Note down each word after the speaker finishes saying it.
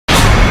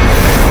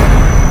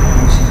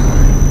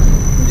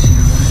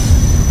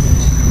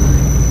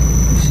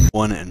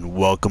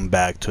welcome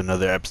back to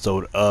another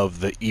episode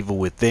of The Evil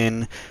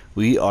Within.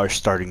 We are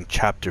starting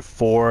Chapter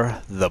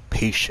 4, The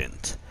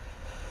Patient.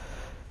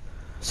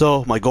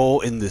 So, my goal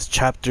in this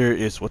chapter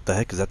is... What the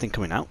heck? Is that thing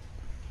coming out?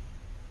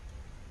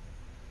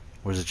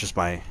 Or is it just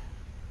my...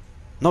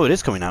 No, it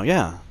is coming out,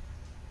 yeah.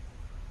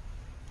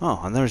 Oh,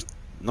 I never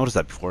noticed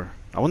that before.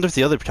 I wonder if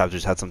the other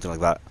chapters had something like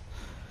that.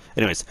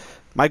 Anyways,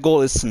 my goal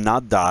is to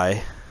not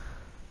die.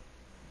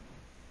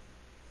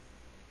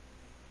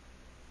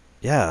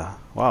 Yeah,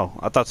 wow.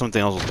 I thought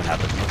something else was going to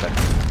happen.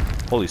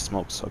 Okay. Holy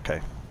smokes,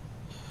 okay.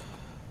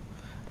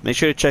 Make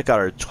sure to check out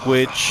our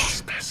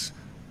Twitch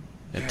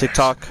and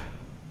TikTok.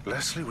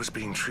 Leslie was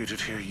being treated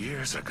here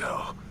years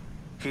ago.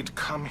 He'd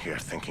come here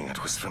thinking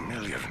it was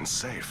familiar and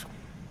safe.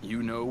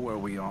 You know where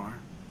we are?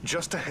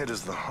 Just ahead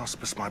is the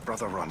hospice my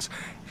brother runs.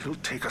 He'll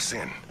take us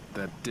in.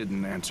 That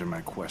didn't answer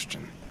my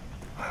question.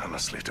 I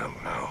honestly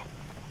don't know.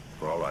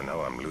 For all I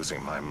know, I'm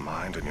losing my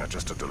mind and you're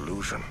just a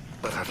delusion.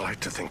 But I'd like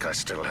to think I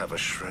still have a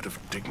shred of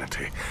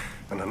dignity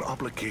and an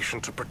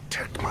obligation to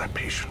protect my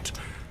patient.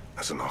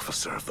 As an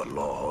officer of the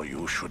law,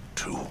 you should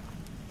too.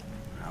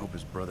 I hope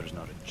his brother's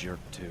not a jerk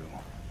too.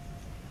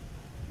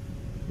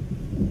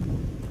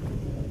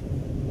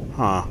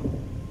 Huh.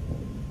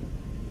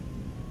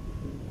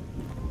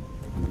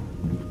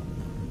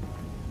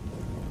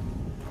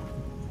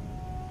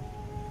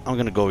 I'm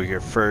gonna go over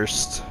here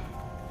first.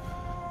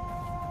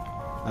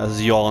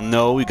 As you all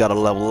know, we gotta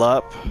level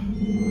up.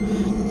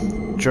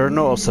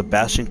 Journal of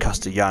Sebastian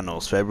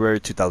Castellanos,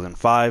 February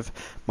 2005.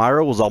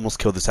 Myra was almost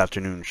killed this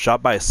afternoon,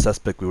 shot by a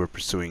suspect we were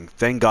pursuing.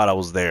 Thank God I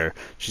was there.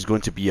 She's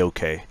going to be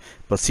okay.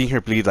 But seeing her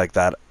bleed like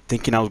that,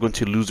 thinking I was going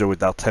to lose her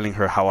without telling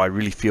her how I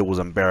really feel was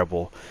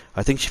unbearable.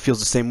 I think she feels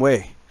the same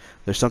way.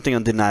 There's something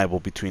undeniable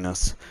between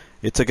us.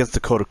 It's against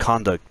the code of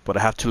conduct, but I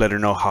have to let her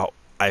know how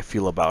I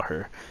feel about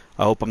her.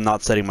 I hope I'm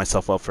not setting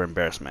myself up for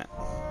embarrassment.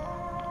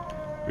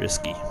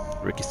 Risky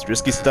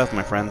stuff,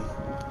 my friend.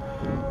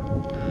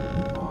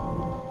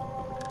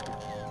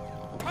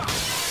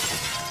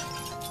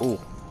 Oh.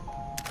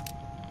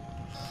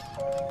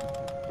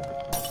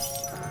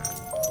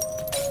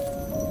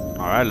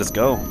 Alright, let's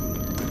go.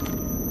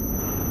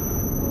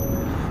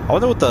 I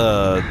wonder what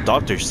the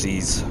doctor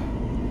sees.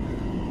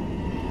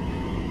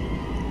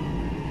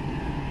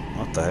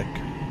 What the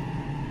heck?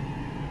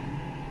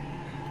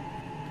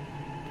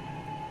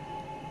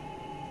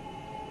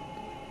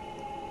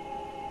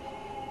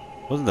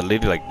 Wasn't the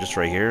lady like just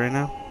right here right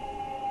now?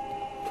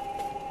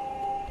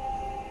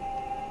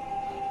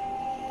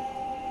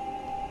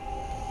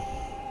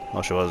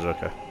 Oh, she was,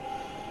 okay.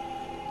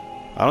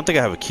 I don't think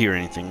I have a key or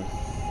anything.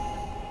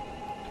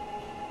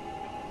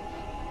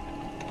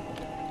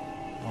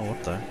 Oh,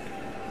 what the?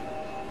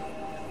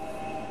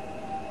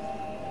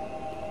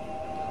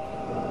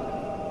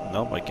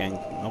 Nope, I can't.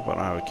 Nope, I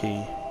don't have a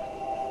key.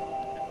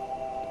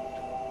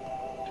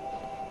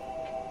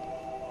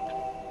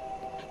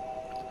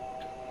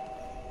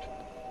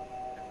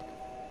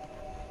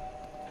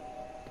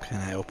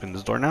 Can I open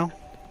this door now?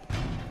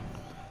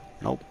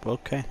 Nope,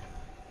 okay.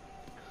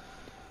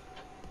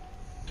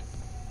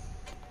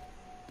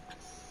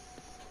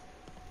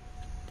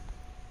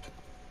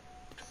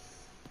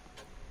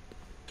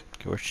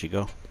 Okay, where'd she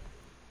go? Is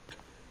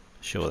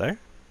she over there?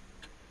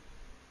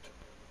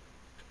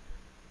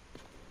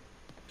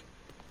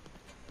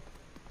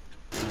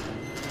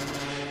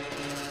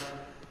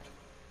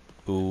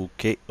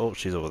 Okay. Oh,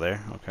 she's over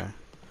there. Okay.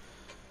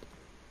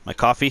 My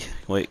coffee?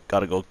 Wait,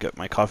 gotta go get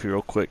my coffee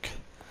real quick.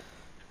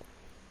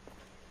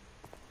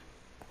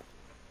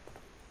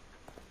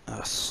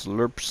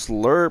 Slurp,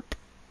 slurp.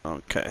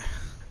 Okay.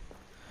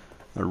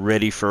 We're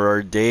ready for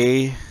our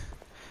day.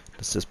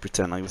 Let's just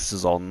pretend like this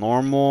is all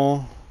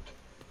normal.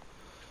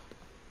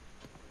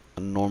 A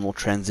normal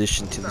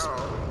transition to this.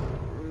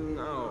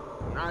 No,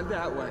 not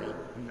that way.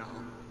 No.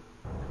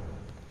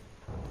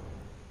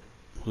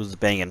 Who's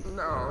banging?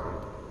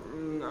 No,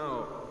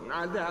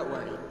 not that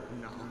way.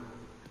 No.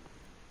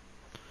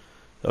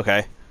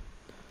 Okay.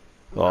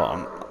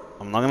 Well,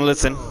 I'm not gonna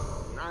listen.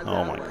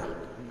 Oh my god.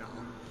 No.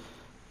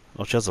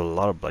 Oh, she has a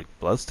lot of like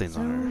bloodstains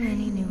So on her.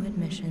 many new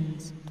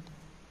admissions,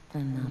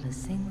 and not a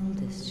single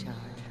discharge.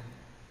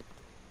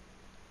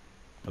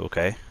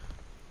 Okay.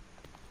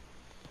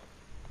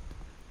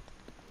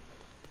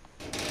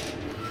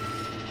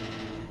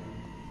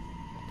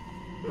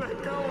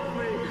 Let go of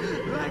me!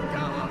 Let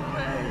go of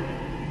me!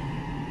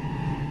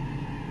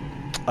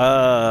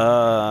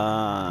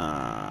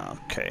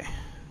 Okay.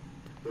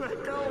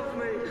 Let go of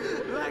me!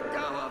 Let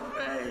go of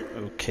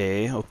me!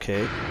 Okay,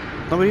 okay.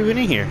 Nobody even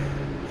in here.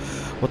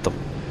 What the?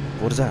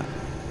 What is that?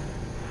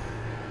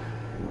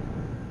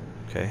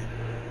 Okay.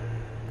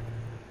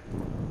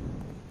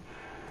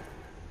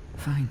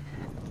 Fine.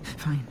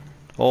 Fine.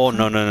 Oh,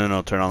 no, no, no,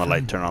 no. Turn on the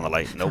light. Turn on the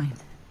light. Nope.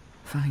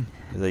 Fine.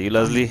 Is that you,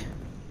 Leslie?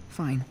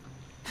 Fine.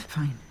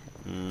 Fine.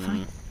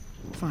 Fine.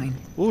 Fine.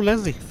 Ooh,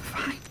 Leslie.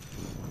 Fine.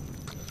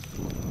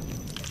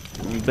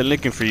 I've been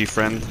looking for you,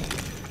 friend.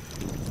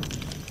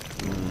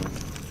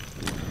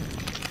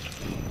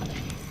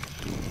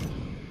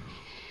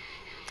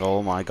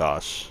 Oh my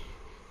gosh.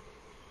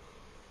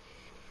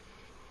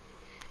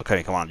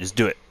 Okay, come on, just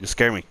do it. Just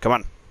scare me. Come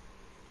on.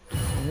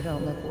 You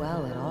don't look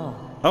well at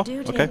all. Oh,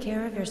 Do okay. take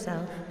care of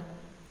yourself.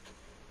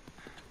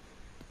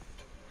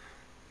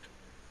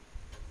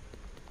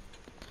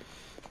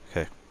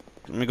 Okay.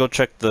 Let me go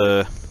check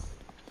the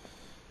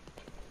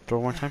door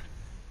one time.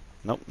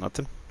 Nope,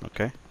 nothing.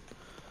 Okay.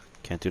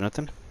 Can't do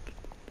nothing.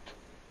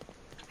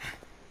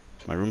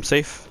 My room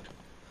safe?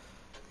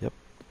 Yep.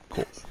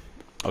 Cool.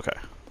 Okay.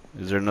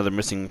 Is there another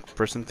missing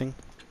person thing?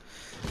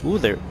 Ooh,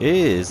 there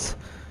is.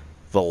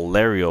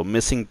 Valerio.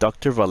 Missing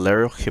Dr.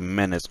 Valerio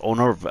Jimenez,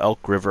 owner of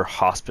Elk River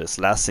Hospice.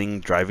 Last seen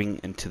driving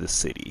into the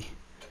city.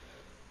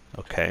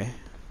 Okay.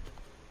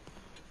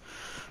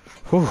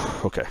 Whew,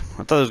 okay.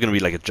 I thought it was going to be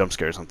like a jump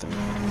scare or something.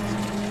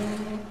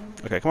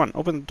 Okay, come on.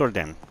 Open the door,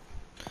 Dan.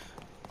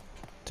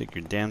 Take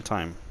your damn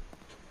time.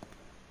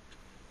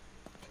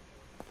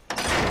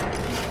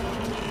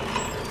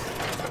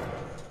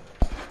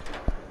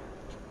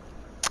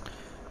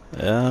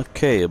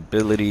 Okay,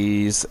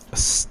 abilities,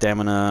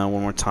 stamina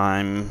one more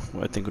time,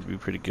 I think would be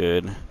pretty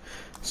good.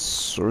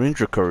 Syringe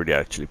recovery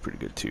actually pretty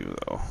good too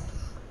though.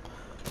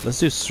 Let's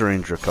do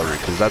syringe recovery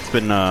because that's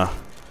been an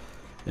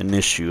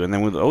issue. And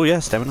then with, oh yeah,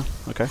 stamina,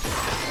 okay.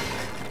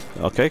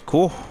 Okay,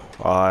 cool,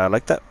 I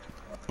like that.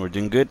 We're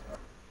doing good.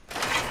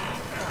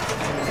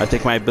 I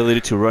think my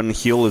ability to run and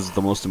heal is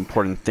the most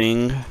important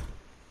thing.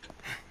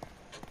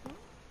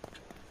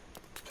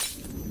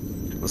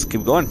 Let's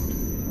keep going.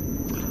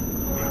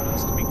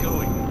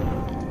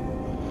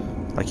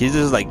 Like he's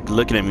just like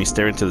looking at me,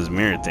 staring to this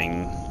mirror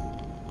thing.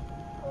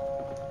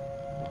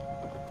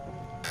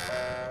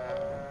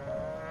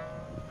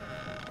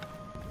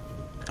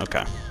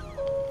 Okay.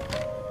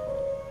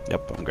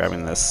 Yep, I'm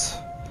grabbing this.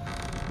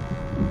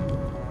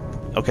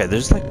 Okay,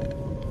 there's like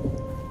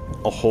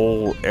a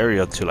whole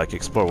area to like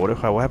explore. What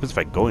happens if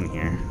I go in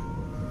here?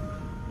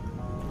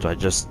 Do I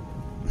just...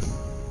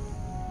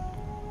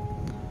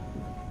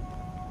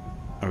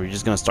 Are we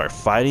just gonna start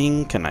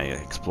fighting? Can I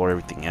explore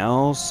everything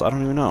else? I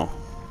don't even know.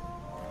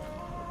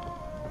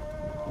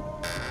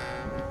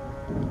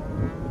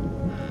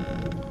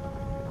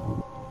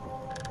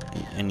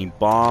 Any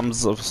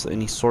bombs of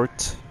any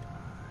sort?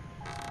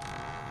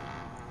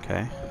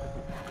 Okay.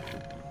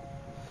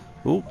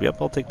 Ooh,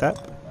 yep, I'll take that.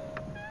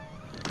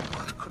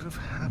 What could have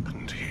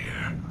happened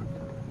here?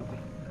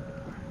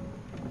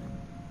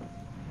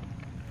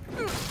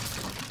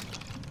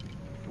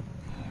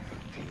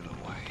 Peel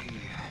away.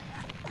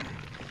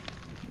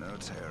 No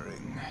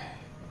tearing.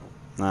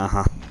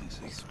 Uh-huh. Let's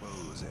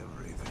expose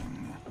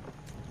everything.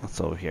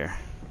 What's over here?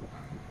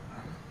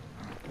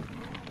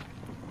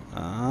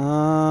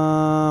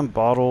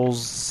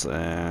 Bottles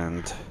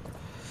and...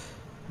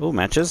 Oh,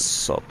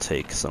 matches. I'll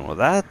take some of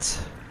that.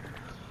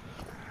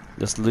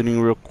 Just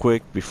looting real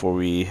quick before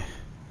we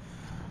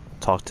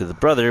talk to the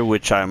brother,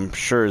 which I'm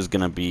sure is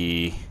gonna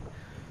be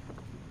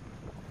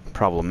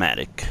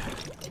problematic.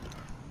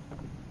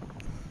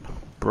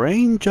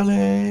 Brain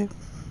jelly.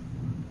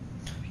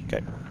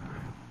 Okay.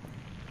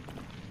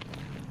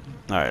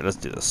 Alright, let's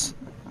do this.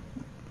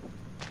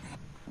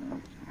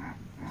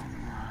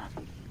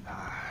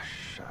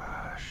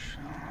 Shush.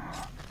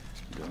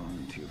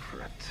 Don't you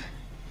fret.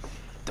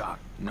 Doc,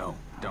 no,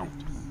 don't.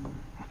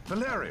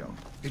 Valerio,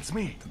 it's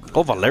me.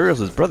 Oh, Valerio's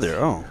his brother.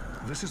 Oh.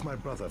 This is my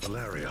brother,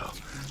 Valerio.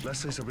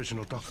 Leslie's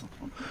original doctor.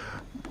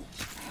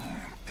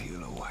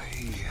 Peel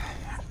away.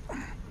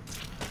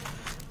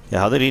 Yeah,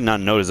 how did he not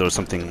notice there was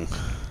something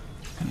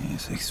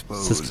Yes,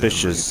 expose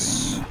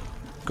suspicious everything.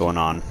 going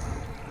on?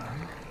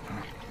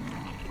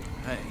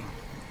 Hey,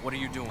 what are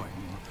you doing?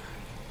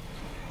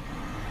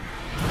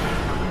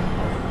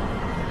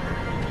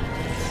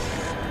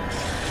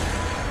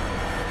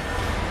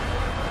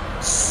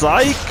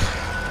 Psych!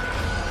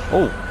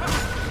 Oh.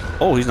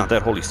 Oh, he's not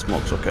dead. Holy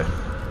smokes, okay.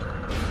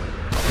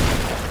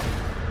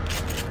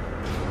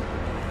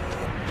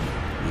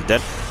 He's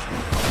dead.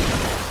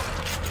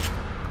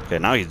 Okay,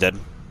 now he's dead.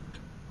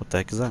 What the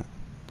heck is that?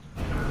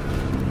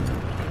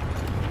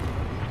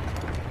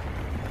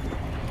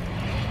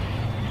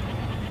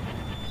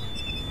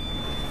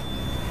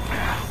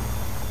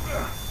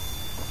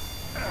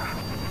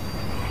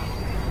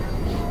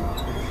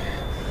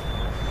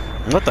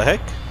 What the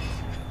heck?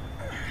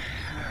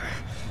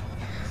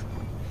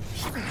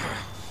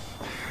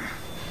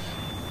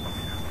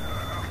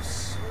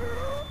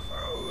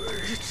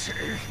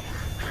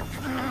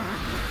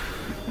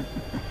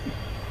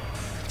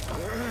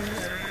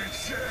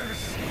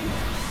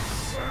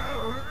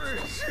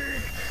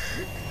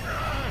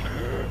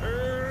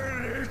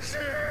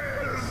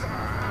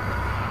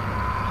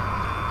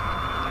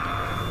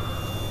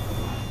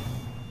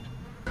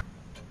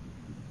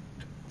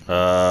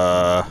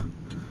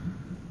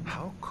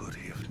 How could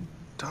he have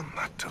done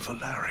that to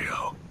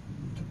Valerio?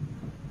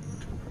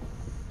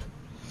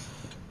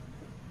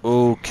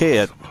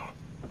 Okay,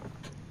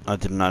 I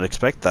did not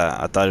expect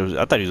that. I thought he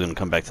was gonna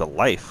come back to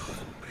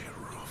life.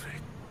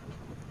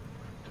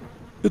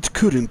 It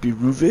couldn't be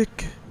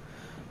Ruvik.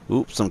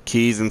 Oops, some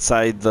keys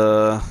inside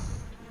the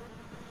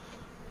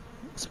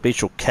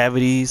spatial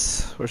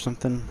cavities or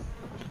something.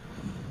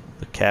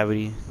 The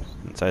cavity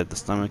inside the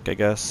stomach, I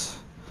guess.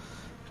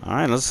 All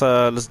right,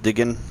 let's dig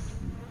in.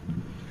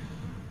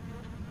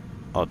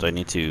 Oh, do I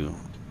need to?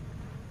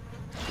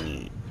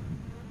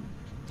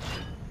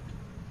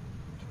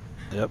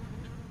 Yep.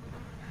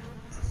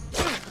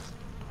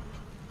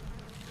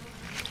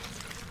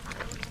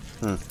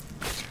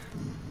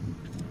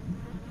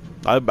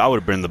 I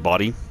would burn the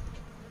body.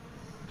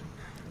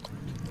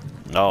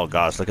 Oh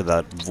gosh, look at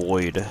that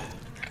void.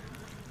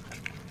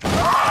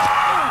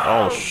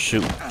 Oh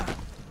shoot.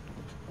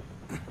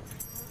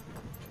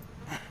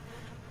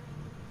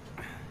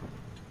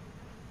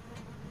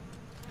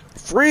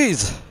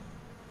 Freeze!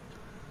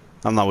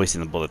 I'm not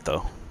wasting the bullet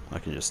though. I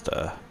can just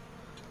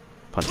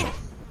punch him.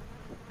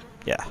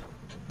 Yeah.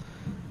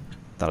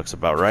 That looks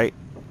about right.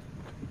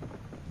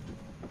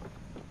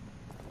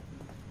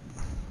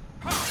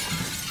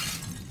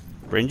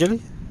 Brain jelly?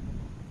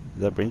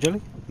 Is that brain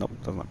jelly? Nope,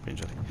 that's not brain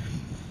jelly.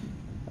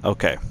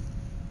 Okay.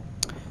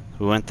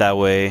 We went that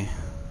way.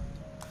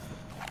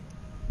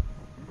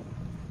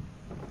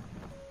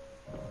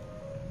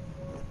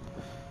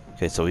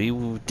 Okay, so we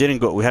didn't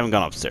go. We haven't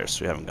gone upstairs.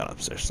 We haven't gone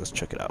upstairs. Let's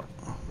check it out.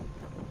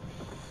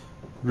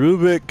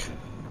 Rubik.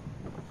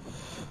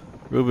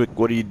 Rubik,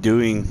 what are you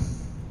doing?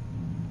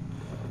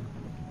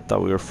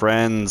 Thought we were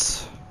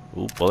friends.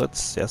 Ooh,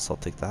 bullets. Yes, I'll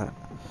take that.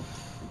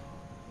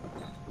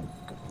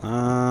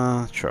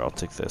 Sure, I'll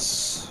take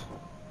this.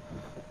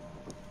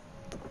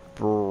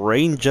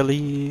 Brain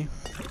jelly.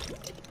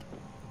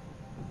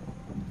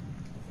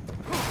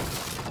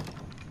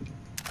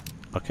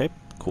 Okay,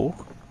 cool.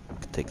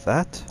 Take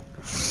that.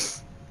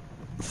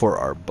 For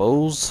our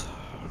bows.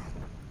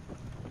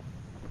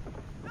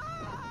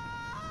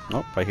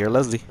 Nope, I hear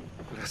Leslie.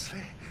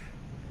 Leslie?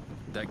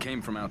 That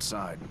came from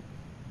outside.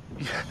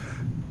 Yeah.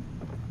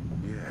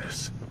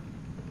 Yes.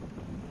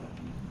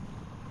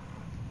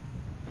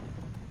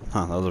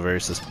 Huh, that was a very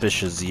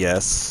suspicious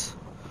yes.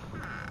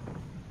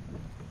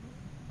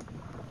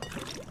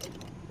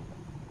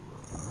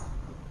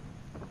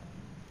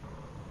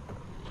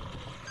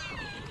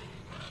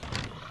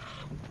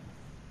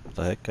 What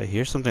the heck? I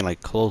hear something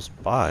like close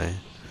by.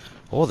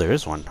 Oh, there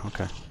is one.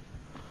 Okay.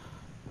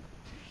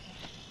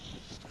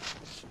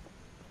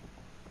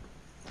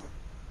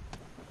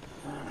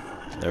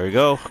 There we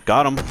go.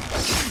 Got him.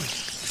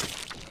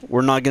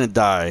 We're not gonna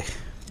die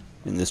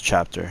in this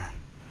chapter.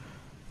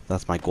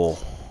 That's my goal.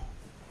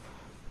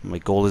 My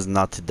goal is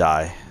not to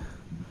die.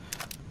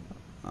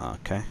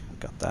 Okay,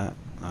 got that.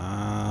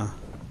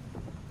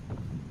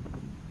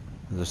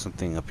 Is there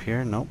something up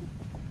here? Nope.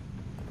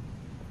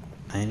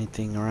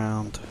 Anything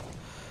around?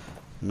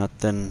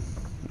 Nothing.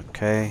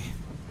 Okay.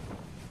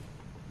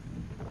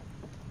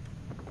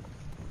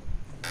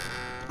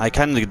 I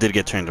kind of did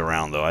get turned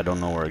around though. I don't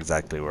know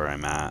exactly where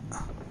I'm at.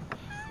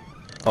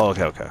 Oh,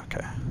 okay.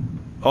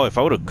 Oh, if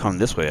I would have come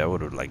this way, I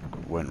would have like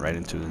went right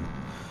into,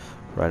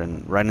 right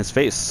in his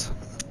face.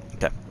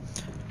 Okay.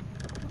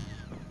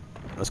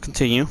 Let's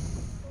continue.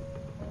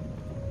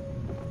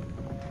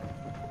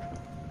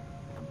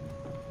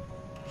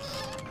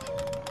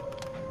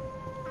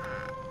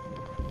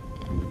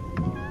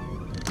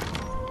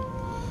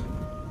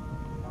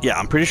 Yeah,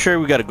 I'm pretty sure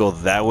we gotta go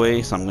that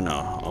way, so I'm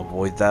gonna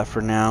avoid that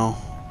for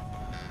now.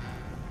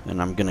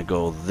 And I'm gonna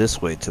go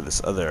this way to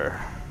this other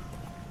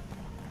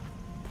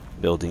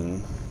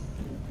building.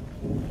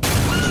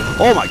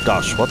 Oh my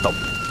gosh, what the?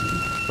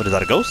 What is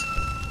that, a ghost?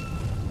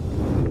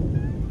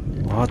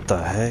 What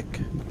the heck?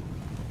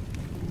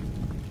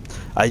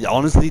 I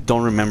honestly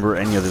don't remember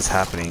any of this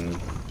happening.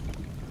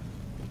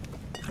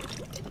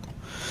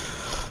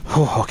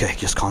 Oh, okay,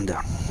 just calm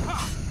down.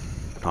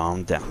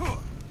 Calm down.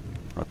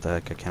 What the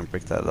heck? I can't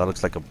break that. That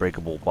looks like a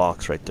breakable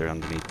box right there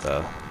underneath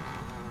the...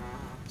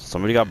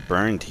 Somebody got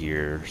burned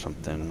here or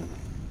something.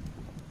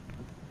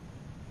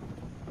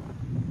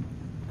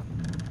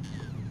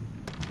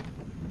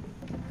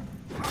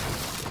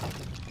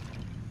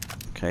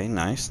 Okay,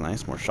 nice.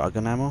 More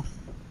shotgun ammo.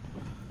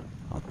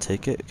 I'll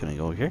take it. Can I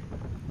go here?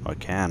 Oh, I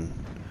can.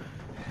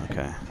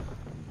 Okay.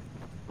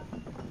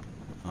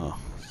 Oh,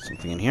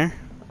 something in here?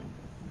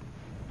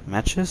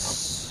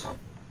 Matches?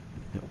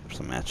 Yep,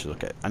 some matches.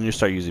 Okay, I need to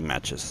start using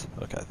matches.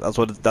 Okay, that's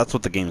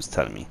what the game is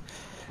telling me.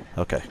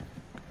 Okay.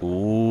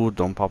 Ooh,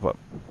 don't pop up.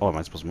 Oh, am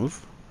I supposed to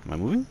move? Am I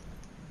moving?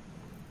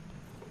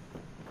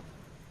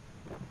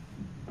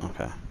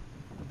 Okay.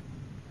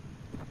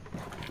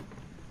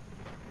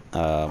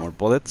 More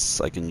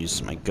bullets. I can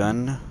use my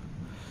gun.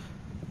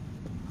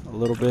 A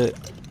little bit.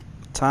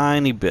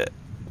 Tiny bit.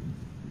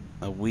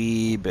 A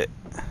wee bit.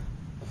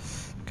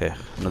 Okay,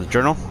 another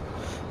journal.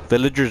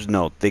 Villagers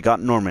note, they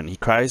got Norman. He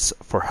cries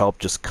for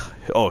help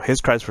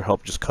his cries for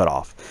help just cut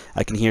off.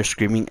 I can hear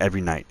screaming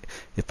every night.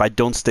 If I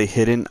don't stay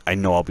hidden, I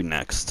know I'll be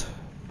next.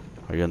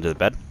 Are you under the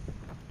bed?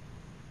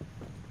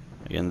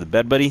 Are you under the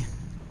bed, buddy?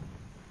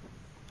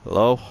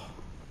 Hello?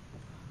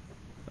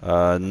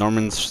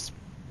 Norman's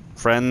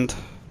friend?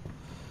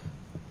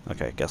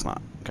 Okay, guess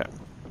not. Okay.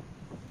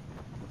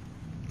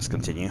 Let's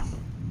continue.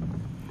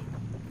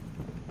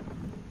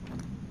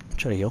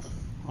 Try to heal.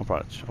 I'll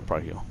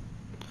probably heal.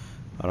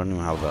 I don't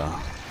even have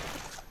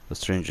the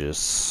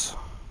syringes.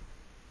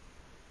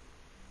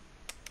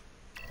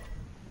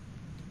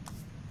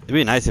 It'd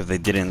be nice if they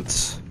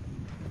didn't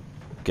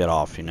get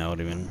off, you know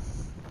what I mean?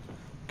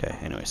 Okay,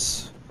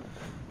 anyways.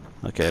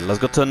 Okay, let's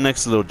go to the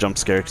next little jump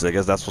scare, because I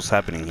guess that's what's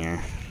happening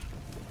here.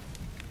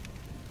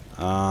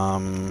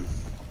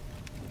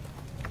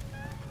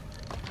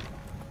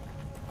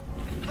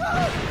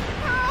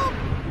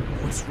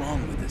 What's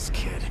wrong with this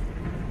kid?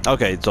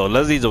 Okay, so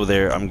Leslie's over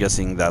there. I'm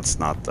guessing that's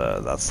not the,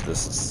 this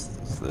is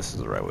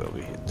the right way over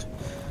here.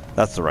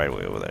 That's the right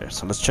way over there.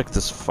 So let's check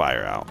this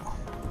fire out.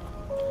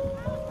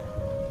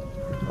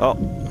 Oh.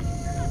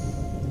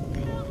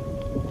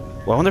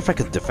 Well, I wonder if I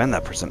could defend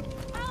that person.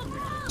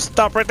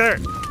 Stop right there.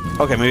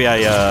 Okay, maybe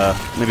I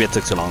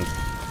took too long.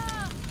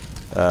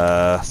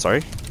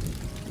 Sorry.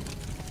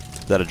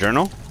 Is that a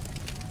journal?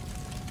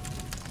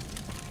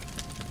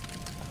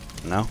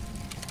 No.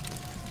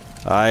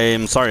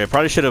 I'm sorry. I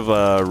probably should have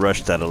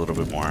rushed that a little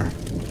bit more.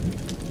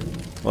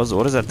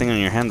 What is that thing on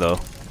your hand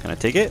though? Can I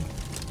take it?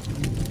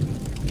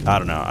 I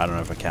don't know. I don't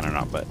know if I can or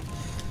not, but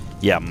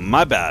yeah,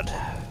 my bad.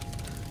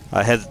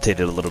 I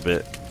hesitated a little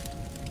bit.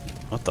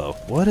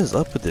 What is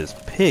up with this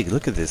pig?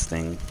 Look at this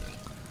thing.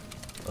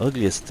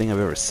 Ugliest thing I've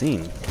ever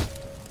seen.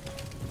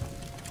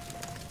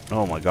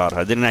 Oh my god,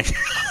 I didn't actually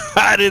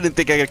I didn't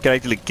think I could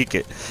actually kick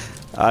it.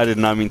 I did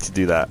not mean to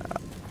do that.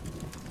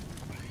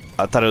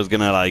 I thought it was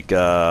gonna like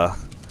drop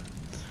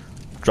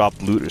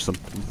loot or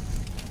something.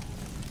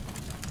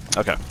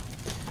 Okay.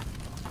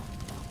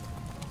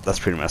 That's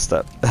pretty messed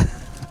up.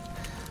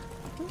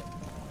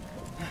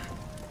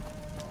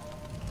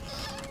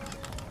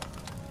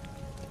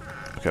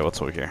 Okay,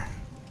 what's over here?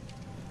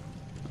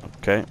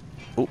 Okay.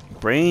 Oh,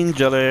 brain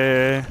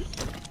jelly.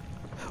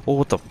 Oh,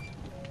 what the?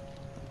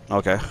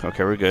 Okay,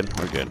 okay, we're good.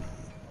 We're good.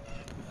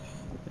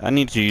 I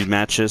need to use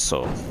matches,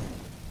 so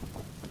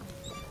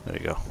there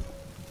you go.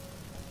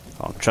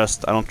 I don't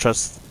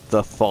trust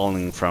the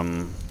falling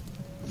from.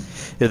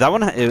 If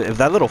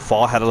that little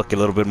fall had like a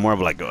little bit more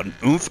of like an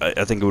oomph,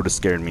 I think it would have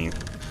scared me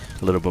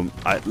a little bit.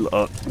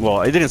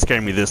 Well, it didn't scare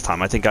me this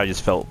time. I think I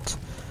just felt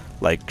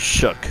like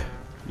shook,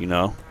 you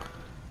know.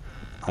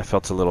 I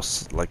felt a little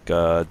like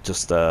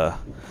just a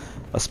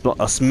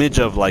smidge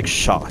of like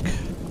shock.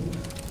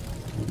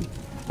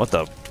 What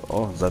the?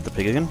 Oh, is that the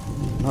pig again?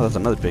 No, that's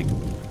another pig.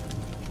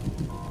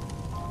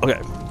 Okay.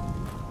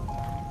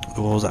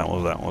 What was that? What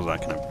was that? What was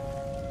that?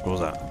 What was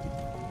that?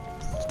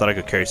 I thought I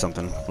could carry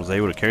something. Was I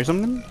able to carry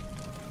something?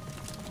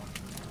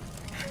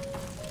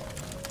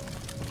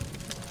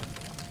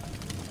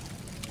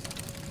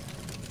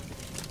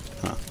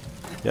 Huh.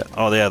 Yeah.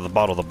 Oh, yeah. The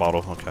bottle. The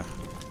bottle. Okay.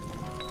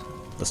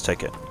 Let's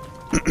take it.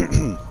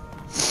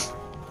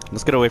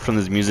 Let's get away from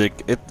this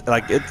music.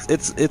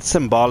 It's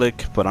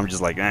symbolic, but I'm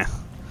just like, eh.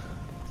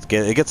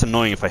 It gets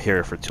annoying if I hear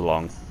it for too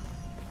long.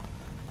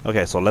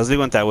 Okay, so Leslie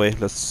went that way.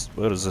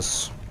 What is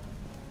this?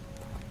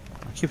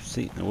 I keep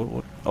seeing.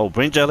 What? Oh,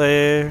 brain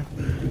jelly.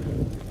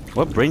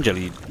 What brain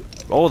jelly?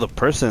 Oh, the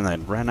person that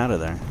ran out of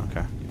there.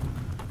 Okay.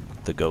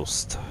 The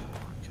ghost.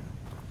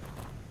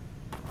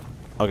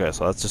 Okay,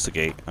 so that's just a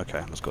gate.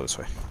 Okay, let's go this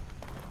way.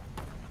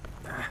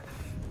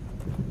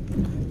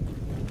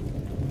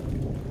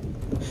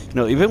 You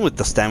know, even with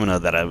the stamina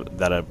that I've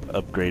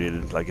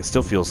upgraded, like it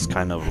still feels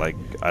kind of like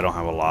I don't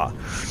have a lot.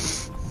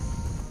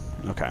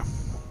 Okay,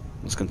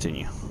 let's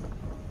continue.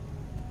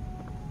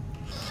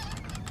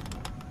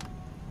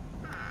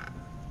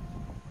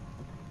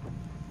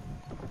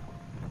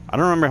 I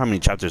don't remember how many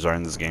chapters are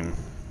in this game.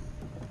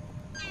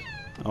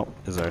 Oh,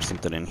 is there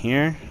something in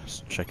here?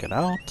 Let's check it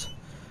out.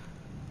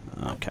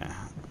 Okay.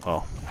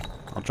 Oh,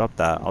 I'll drop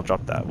that. I'll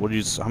drop that. What do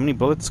you? How many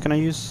bullets can I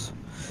use?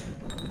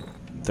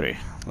 3.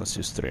 Let's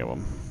use 3 of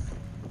them.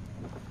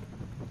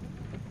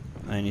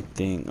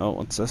 Anything? Oh,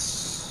 what's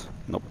this?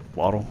 Nope.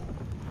 Bottle.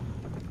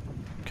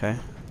 Okay.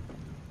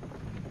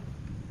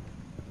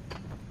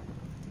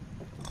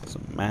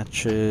 Some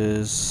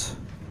matches.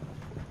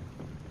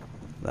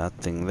 That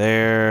thing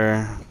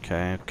there.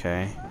 Okay,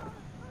 okay.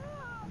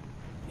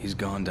 He's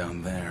gone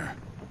down there.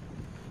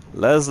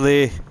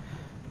 Leslie,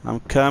 I'm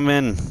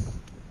coming.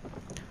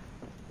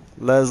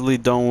 Leslie,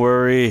 don't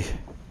worry.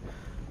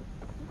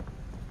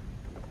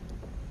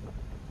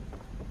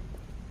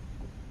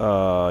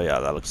 Yeah,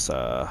 that looks,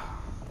 oh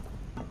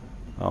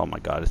my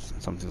god,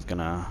 something's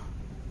gonna...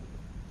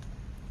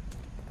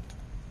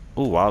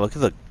 Oh wow, look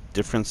at the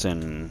difference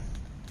in...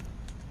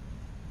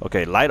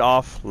 Okay, light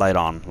off, light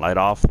on, light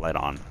off, light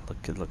on.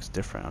 Look, it looks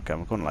different. Okay,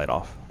 I'm going light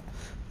off.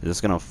 Is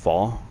this gonna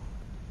fall?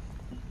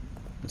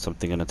 Is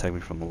something gonna attack me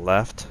from the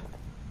left?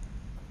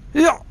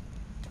 Yeah!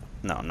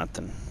 No,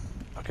 nothing.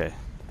 Okay.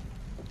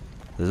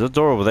 There's a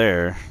door over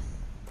there.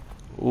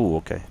 Ooh,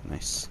 okay,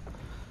 nice.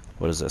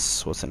 What is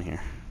this? What's in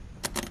here?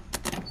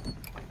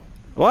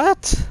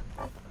 What?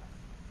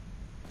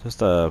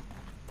 Just a...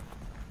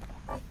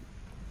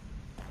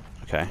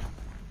 Okay.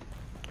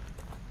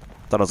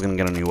 Thought I was gonna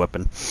get a new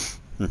weapon.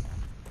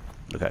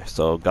 Okay,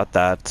 so got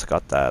that,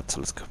 got that.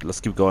 So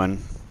let's keep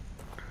going.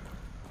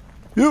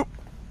 Yep.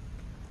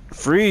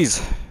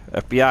 Freeze,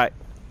 FBI.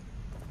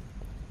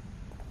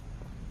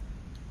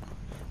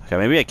 Okay,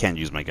 maybe I can't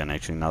use my gun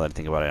actually. Now that I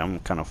think about it, I'm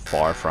kind of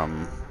far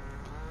from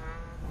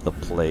the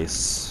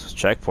place.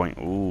 Checkpoint.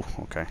 Ooh,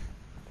 okay.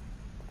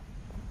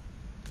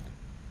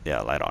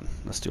 Yeah, light on.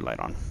 Let's do light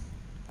on.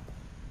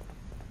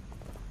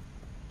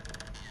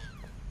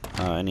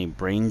 Any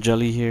brain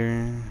jelly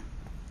here?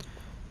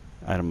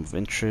 Item of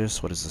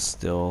interest. What is this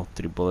still?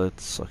 3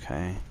 bullets.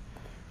 Okay.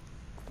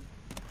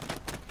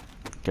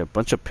 Okay, a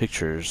bunch of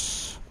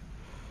pictures.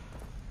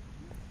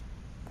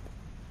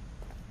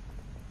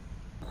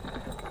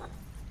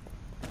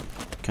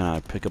 Can I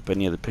pick up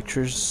any of the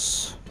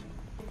pictures?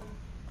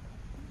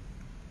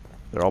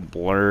 They're all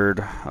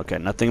blurred. Okay,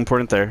 nothing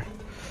important there.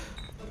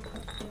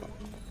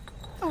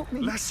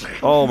 Leslie!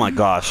 Oh my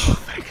gosh.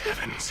 Thank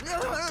heavens.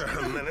 Dr.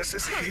 Jimenez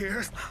is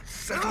here.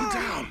 Settle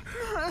down.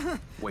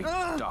 Wait,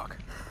 Doc.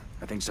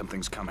 I think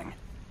something's coming.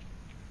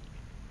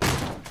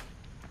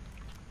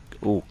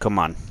 Ooh, come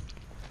on.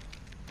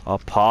 I'll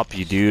pop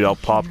you, dude. I'll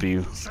pop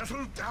you.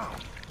 Settle down.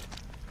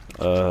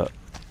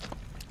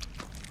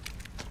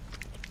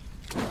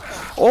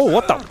 Oh,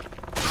 what the?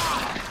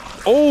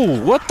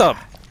 Oh, what the?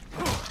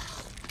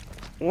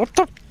 What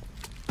the?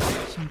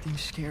 Something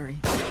scary.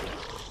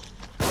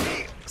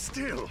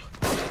 Still.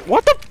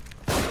 What the?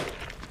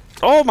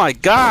 Oh my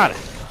god.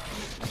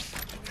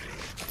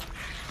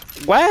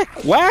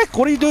 Whack, whack.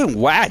 What are you doing?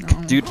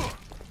 Whack, dude.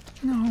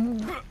 No.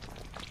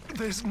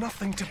 There's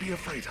nothing to be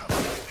afraid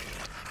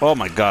of. Oh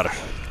my god.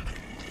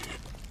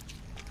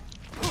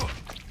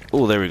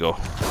 Oh, there we go.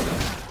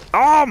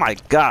 Oh my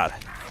god.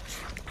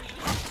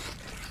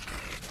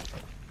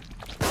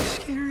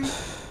 Scary.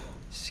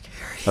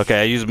 Scary. Okay,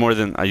 I used more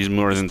than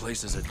This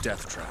place is a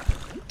death trap.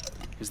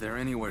 Is there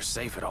anywhere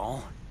safe at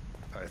all?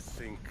 I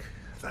think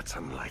that's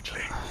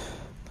unlikely.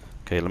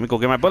 Okay, let me go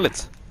get my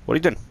bullets. What are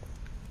you doing?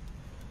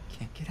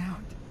 Can't get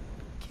out.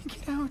 Can't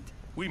get out.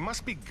 We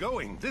must be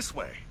going this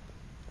way.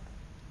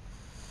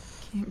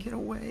 Can't get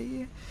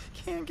away.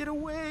 Can't get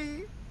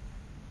away.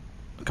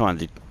 Come on,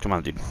 dude. Come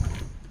on, dude.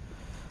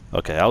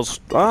 Okay,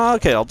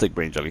 okay, I'll take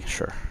brain jelly.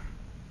 Sure.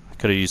 I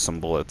could have used some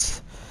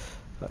bullets.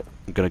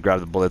 I'm gonna grab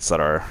the bullets that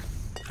are.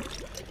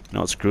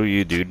 No, screw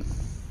you, dude.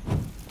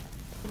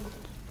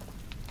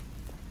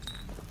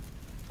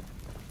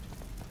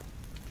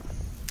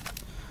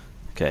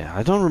 Okay,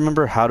 I don't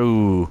remember how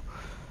to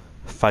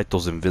fight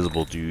those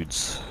invisible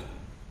dudes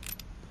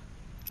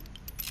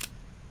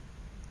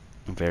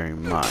very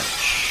much.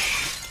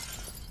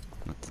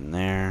 Nothing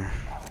there.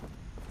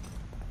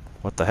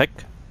 What the heck?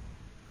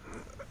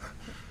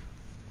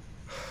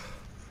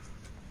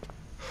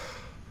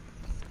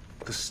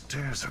 The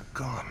stairs are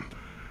gone.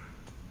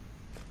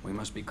 We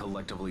must be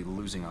collectively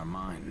losing our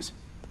minds.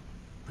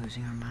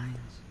 Losing our minds.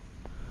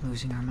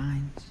 Losing our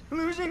minds.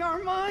 Losing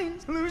our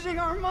minds. Losing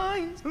our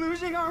minds.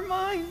 Losing our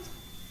minds.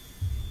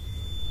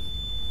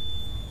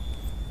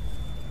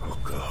 Oh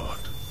God.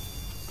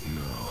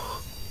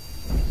 No.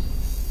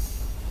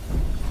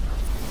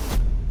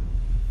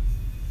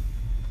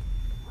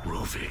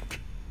 Rovik.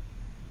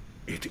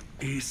 It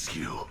is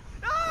you.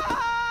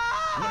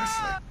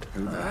 Leslie.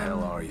 Who the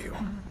hell are you?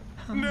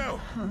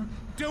 No.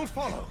 Don't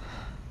follow.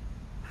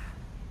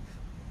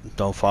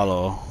 Don't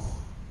follow.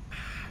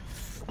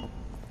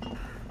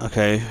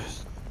 Okay.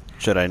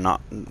 Should I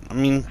not? I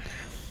mean,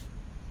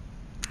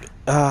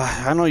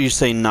 I know you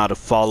say not to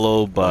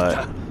follow,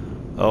 but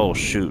oh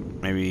shoot,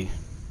 maybe.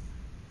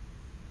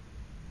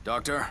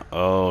 Doctor?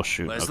 Oh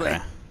shoot. Leslie?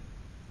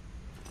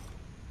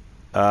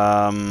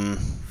 Okay.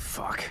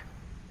 Fuck.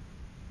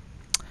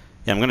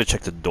 Yeah, I'm gonna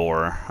check the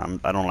door.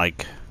 I don't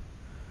like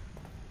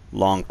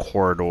long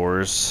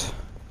corridors.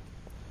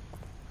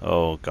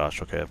 Oh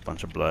gosh. Okay, a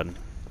bunch of blood.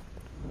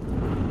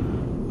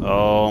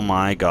 Oh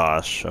my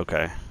gosh.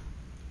 Okay.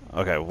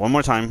 Okay, one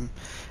more time.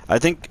 I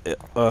think.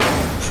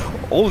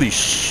 Holy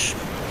sh.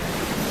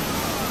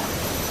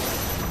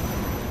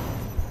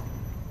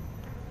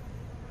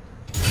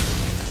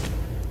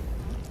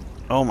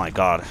 Oh my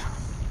god.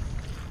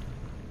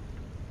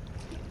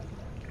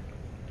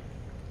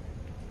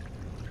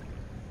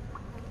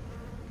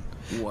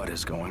 What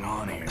is going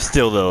on here?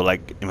 Still though,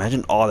 like,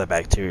 imagine all that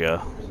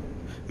bacteria.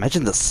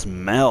 Imagine the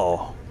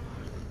smell.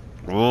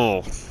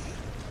 Oh.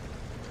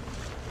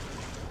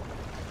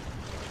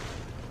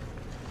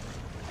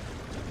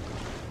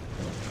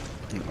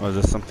 Oh, is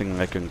there something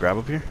I can grab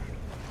up here?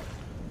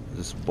 Is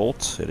this a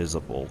bolt? It is a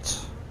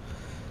bolt.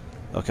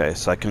 Okay,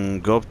 so I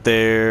can go up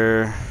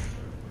there.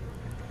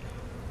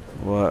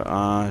 What,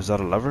 is that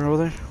a lever over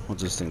there?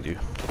 What's this thing do?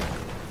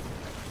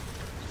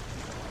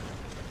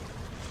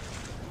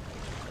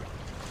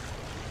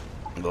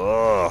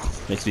 Ugh,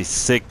 makes me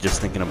sick just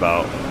thinking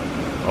about.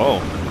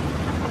 Oh.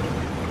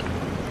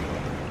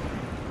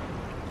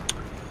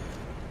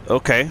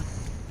 Okay.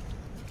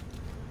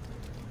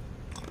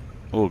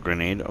 Oh,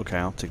 grenade. Okay,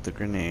 I'll take the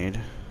grenade.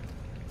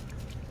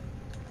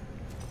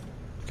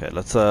 Okay,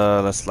 let's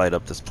light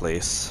up this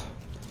place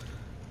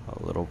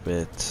a little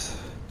bit.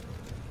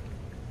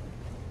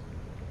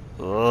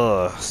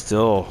 Ugh,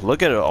 still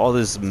look at all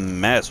this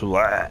mess.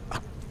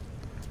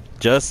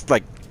 Just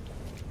like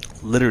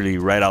literally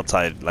right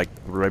outside, like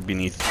right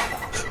beneath.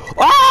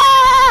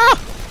 Ah!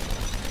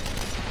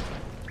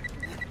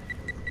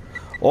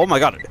 Oh my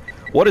god.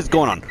 What is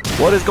going on?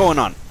 What is going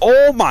on?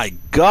 Oh my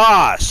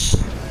gosh!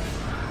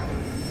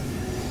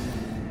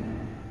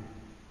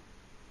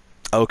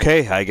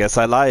 Okay, I guess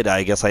I lied.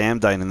 I guess I am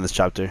dying in this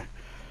chapter.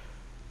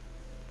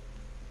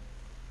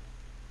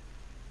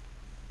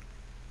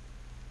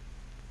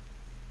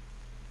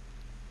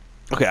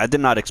 Okay, I did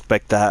not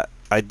expect that.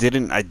 I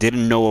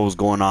didn't know what was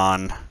going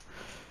on.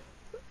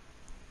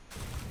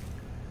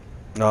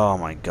 Oh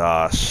my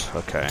gosh.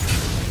 Okay.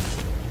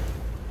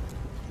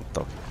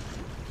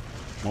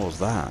 What was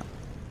that?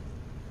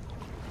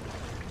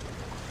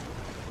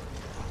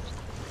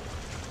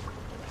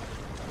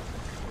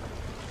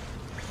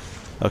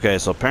 Okay,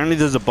 so apparently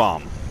there's a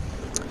bomb.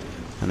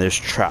 And there's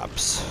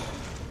traps.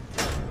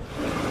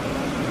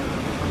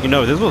 You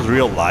know, if this was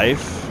real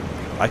life,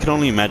 I can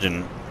only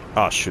imagine...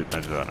 Oh shoot, I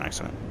did that on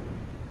accident.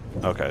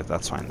 Okay,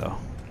 that's fine though.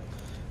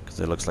 Because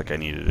it looks like I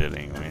needed it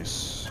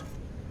anyways.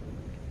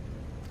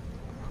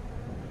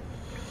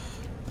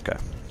 Okay.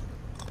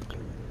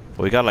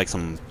 Well, we got like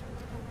some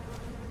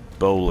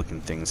bow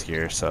looking things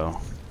here, so...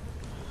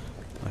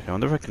 Okay, I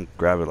wonder if I can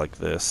grab it like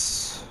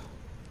this.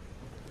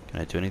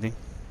 Can I do anything?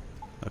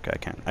 Okay, I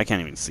can't. I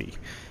can't even see.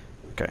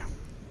 Okay.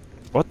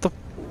 What the...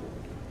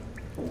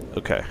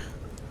 Okay.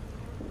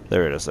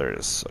 There it is, there it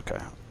is. Okay.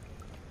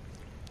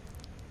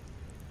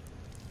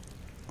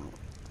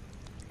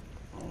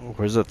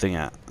 Where's the thing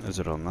at? Is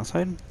it on that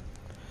side?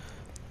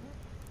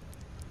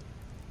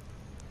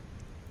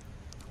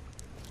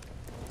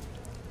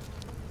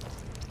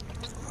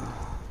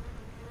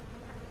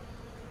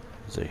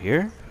 Is it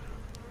here?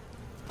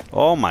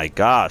 Oh my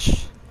gosh.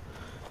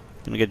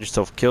 You're gonna get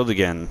yourself killed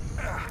again.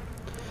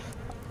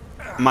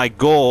 My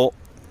goal...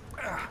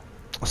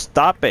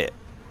 Stop it.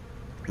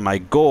 My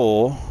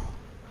goal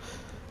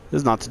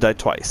is not to die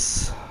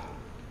twice.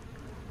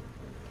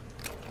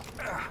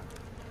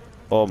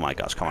 Oh my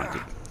gosh, come on,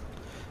 dude.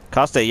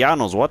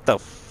 Castellanos, what the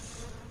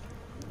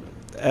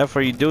F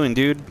are you doing,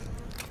 dude?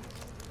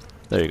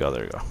 There you go,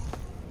 there you go.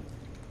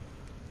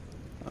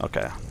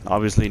 Okay,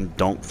 obviously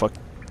don't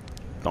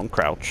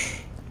crouch.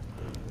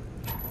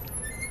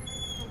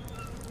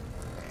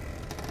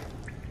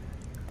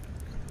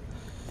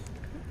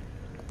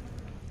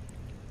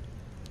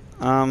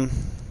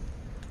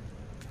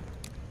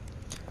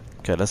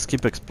 Okay, let's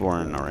keep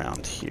exploring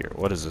around here.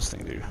 What does this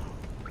thing do?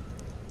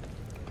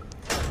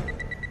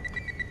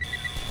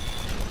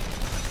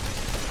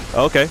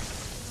 Okay.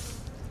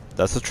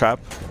 That's a trap.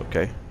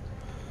 Okay.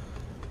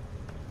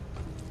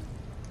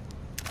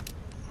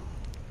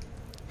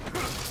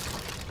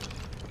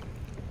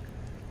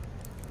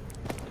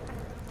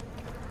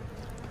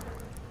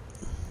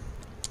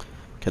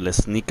 Okay, let's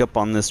sneak up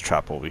on this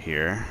trap over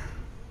here.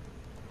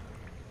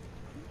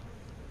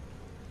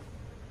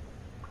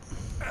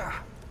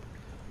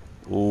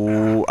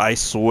 Ooh, I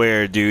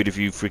swear, dude, if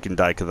you freaking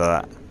die because of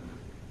that.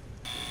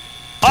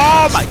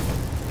 Oh my...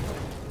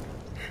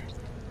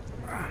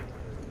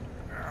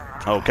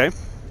 Okay.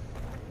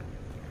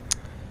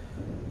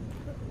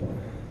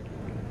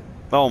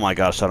 Oh my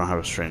gosh, I don't have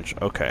a syringe.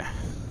 Okay.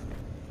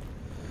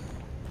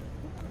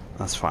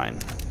 That's fine.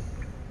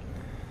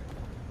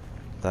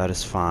 That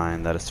is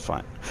fine, that is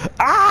fine.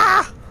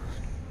 Ah!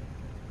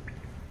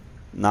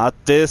 Not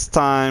this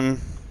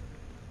time.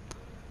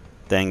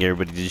 Dang,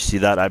 everybody, did you see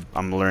that?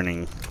 I'm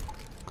learning.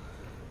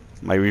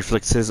 My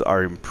reflexes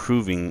are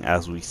improving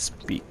as we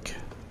speak.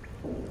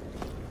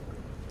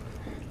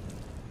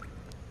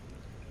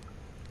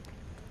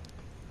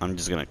 I'm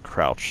just gonna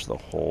crouch the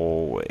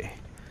whole way.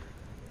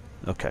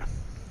 Okay.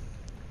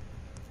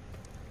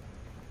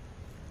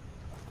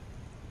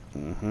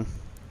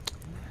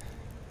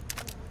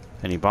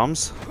 Any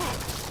bombs?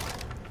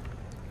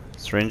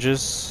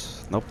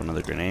 Syringes? Nope,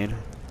 another grenade.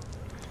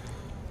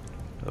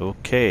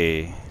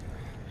 Okay.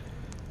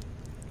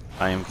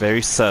 I am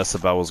very sus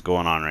about what's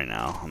going on right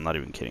now. I'm not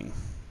even kidding.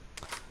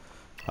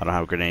 I don't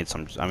have grenades.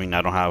 I mean,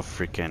 I don't have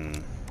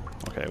freaking...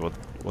 Okay, what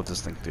does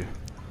this thing do?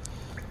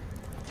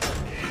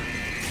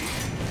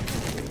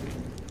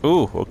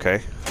 Ooh,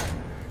 okay.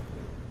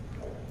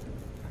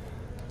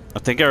 I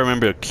think I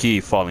remember a key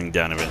falling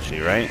down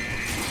eventually, right?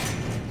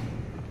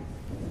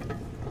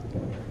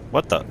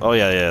 What the? Oh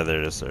yeah, there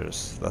it is, there it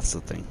is. That's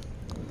the thing.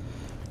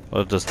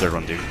 What does third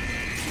one do?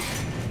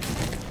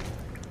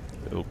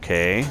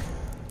 Okay.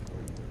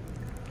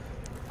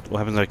 What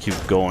happens if I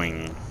keep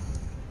going?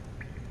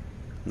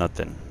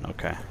 Nothing.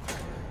 Okay.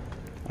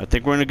 I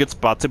think we're in a good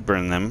spot to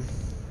burn them.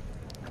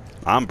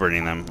 I'm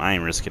burning them. I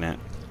ain't risking it.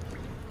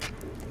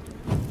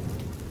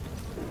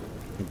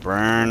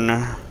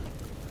 Burn.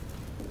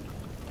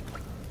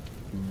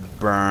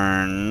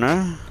 Burn.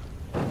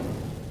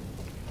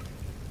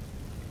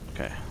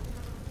 Okay.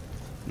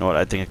 You know what?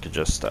 I think I could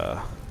just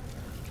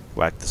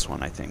whack this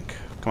one, I think.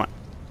 Come on.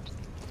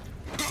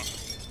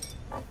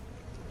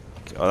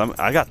 Okay. Oh,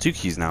 I got 2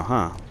 keys now,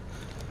 huh?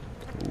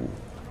 Ooh.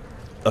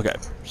 Okay.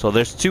 So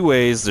there's 2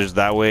 ways. There's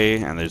that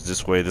way and there's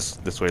this way.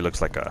 This way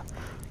looks like a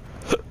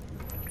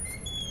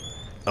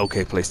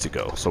okay place to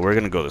go. So we're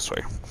gonna go this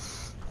way.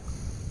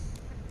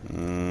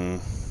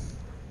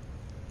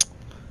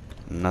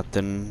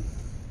 Nothing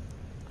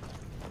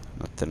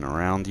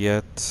around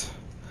yet.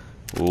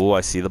 Ooh,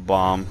 I see the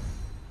bomb.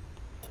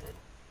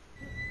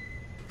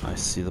 I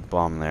see the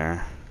bomb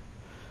there.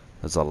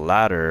 There's a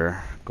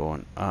ladder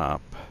going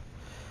up.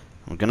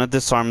 I'm gonna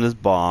disarm this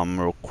bomb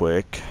real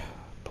quick.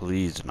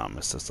 Please do not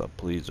mess this up.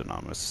 Please do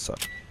not mess this up.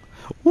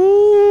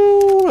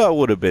 Ooh, that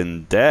would have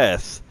been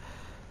death.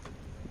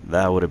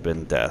 That would have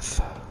been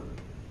death.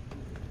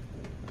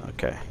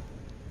 Okay.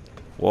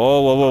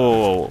 Whoa, whoa, whoa,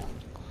 whoa, whoa.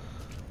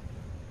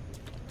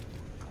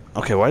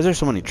 Okay, why is there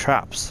so many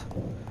traps?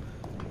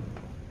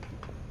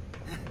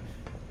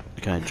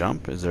 Can I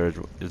jump? Is there a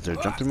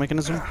jumping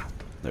mechanism?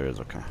 There is,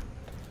 okay.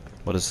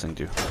 What does this thing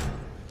do?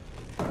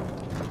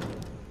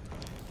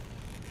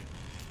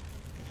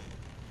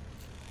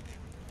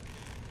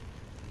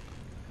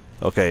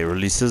 Okay, it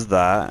releases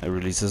that. It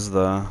releases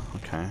the...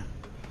 Okay.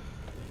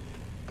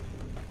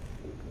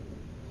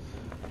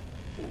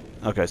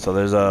 Okay, so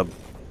there's a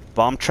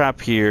bomb trap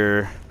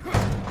here.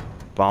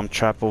 Bomb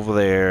trap over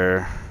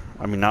there.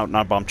 I mean,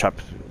 not bomb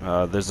trap.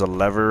 There's a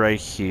lever right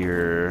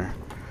here.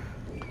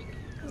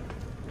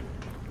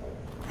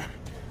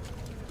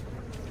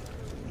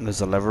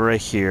 There's a lever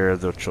right here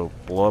that will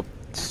blow up,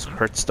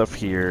 hurt stuff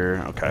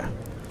here. Okay.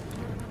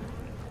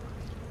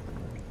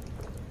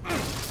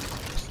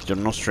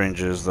 No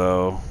strangers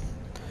though.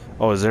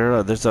 Oh, is there?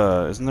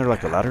 Isn't there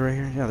like a ladder right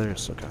here? Yeah, there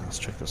is. Okay, let's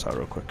check this out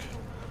real quick.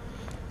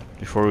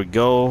 Before we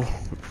go,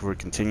 before we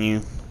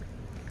continue.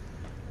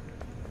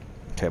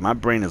 Okay, my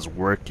brain is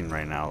working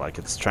right now, like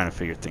it's trying to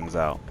figure things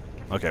out.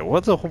 Okay,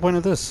 what's the whole point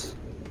of this?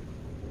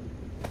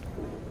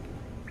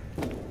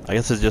 I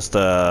guess it's just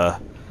a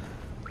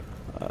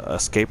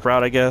escape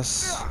route, I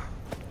guess.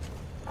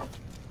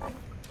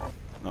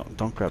 No,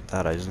 don't grab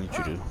that. I just need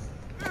you to.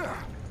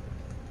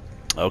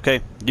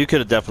 Okay, you could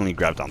have definitely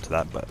grabbed onto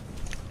that, but.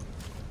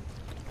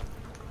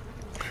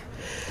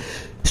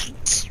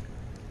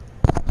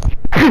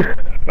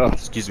 Oh,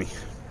 excuse me.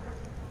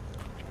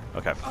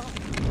 Okay.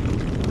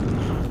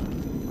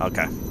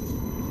 Okay.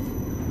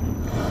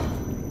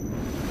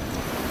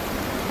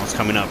 What's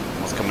coming up?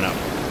 What's coming up?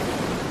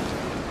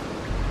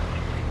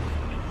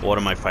 What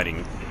am I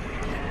fighting?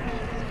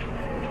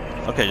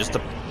 Okay, just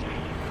a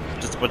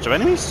bunch of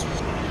enemies?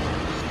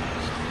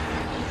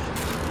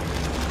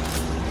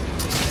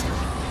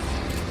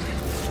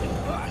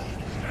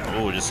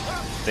 Oh, just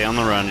stay on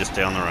the run, just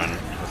stay on the run.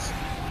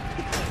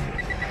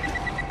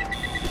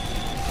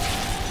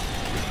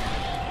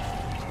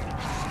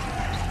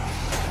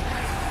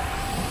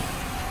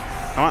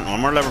 Come on,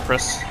 one more lever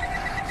press.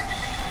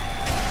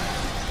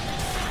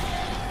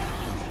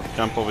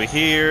 Jump over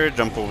here,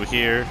 jump over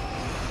here.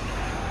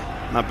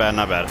 Not bad,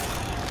 not bad.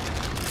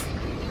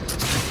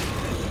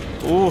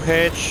 Ooh,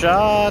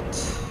 headshot.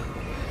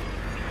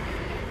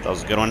 That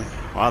was a good one.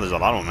 Wow, there's a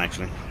lot of them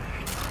actually.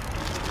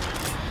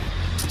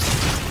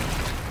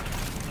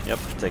 Yep,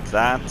 take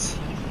that.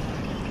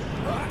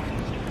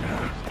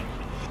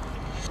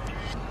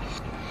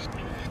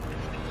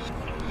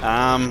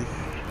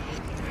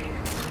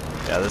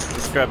 Yeah,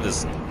 let's grab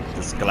this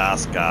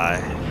glass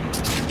guy.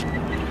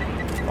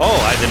 Oh,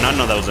 I did not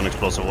know that was an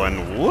explosive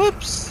one.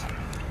 Whoops.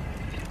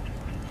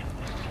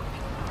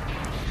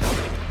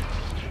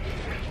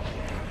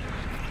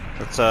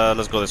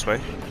 Let's go this way.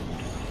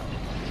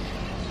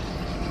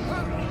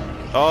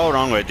 Oh,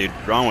 wrong way, dude.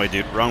 Wrong way,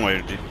 dude. Wrong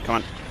way, dude. Come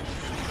on.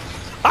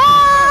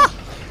 Ah!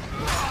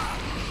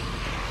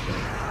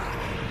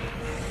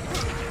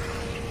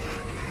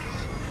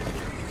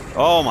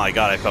 Oh my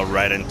god, I fell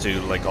right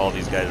into like all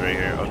these guys right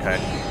here. Okay.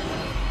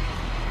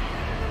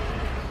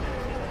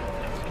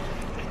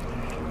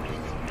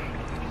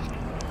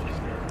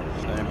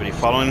 Is anybody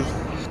following?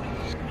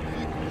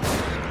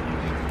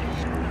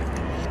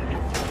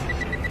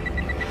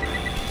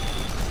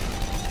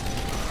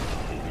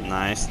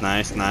 Nice,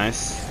 nice,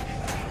 nice.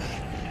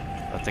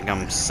 I think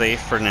I'm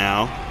safe for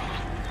now.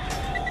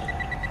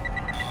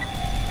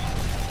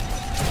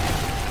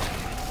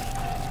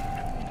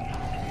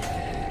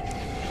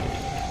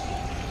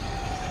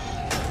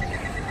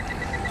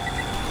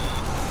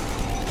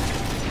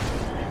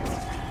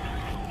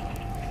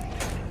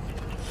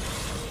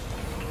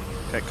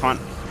 Okay, come on.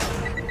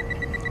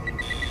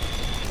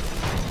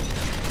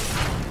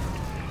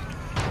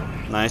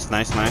 Nice,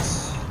 nice,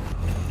 nice.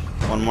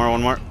 One more,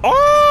 one more. Oh!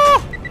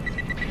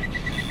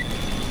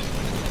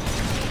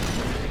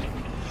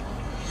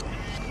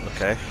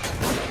 Okay.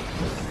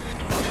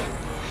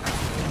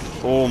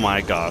 Oh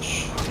my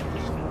gosh.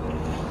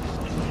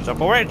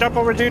 Jump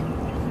over, dude.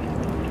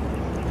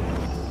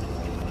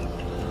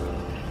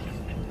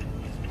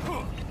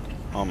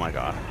 Oh my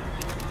god.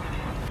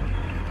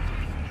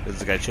 Is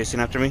the guy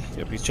chasing after me?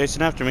 Yep, he's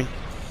chasing after me.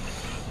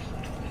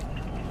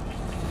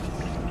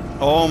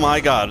 Oh my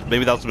god,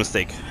 maybe that was a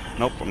mistake.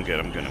 Nope, I'm good,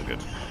 I'm good, I'm good.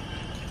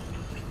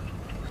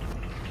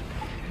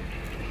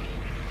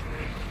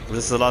 Is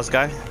this the last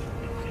guy?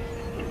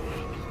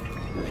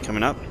 Is he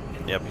coming up?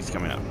 Yep, he's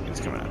coming up.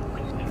 He's coming up.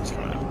 He's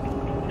coming up.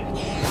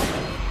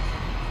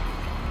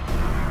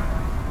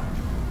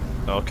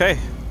 Okay.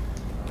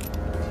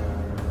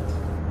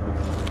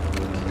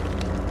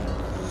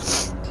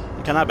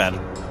 Okay, not bad.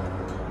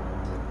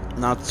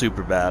 Not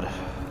super bad.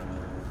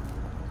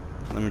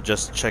 Let me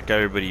just check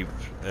everybody,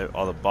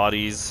 all the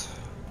bodies.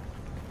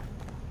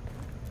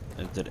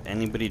 Did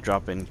anybody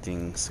drop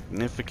anything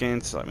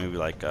significant? Like maybe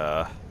like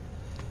a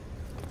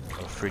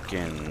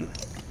freaking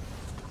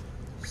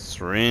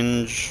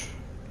syringe.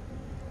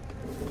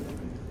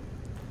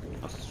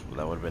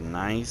 That would have been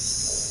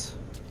nice.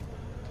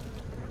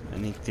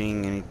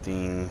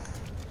 Anything.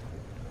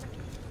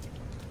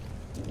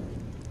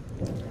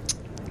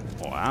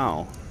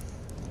 Wow.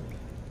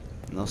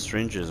 No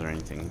syringes or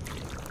anything.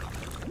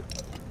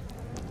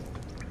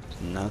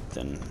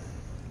 Nothing.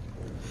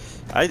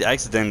 I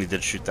accidentally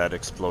did shoot that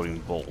exploding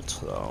bolt,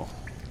 though.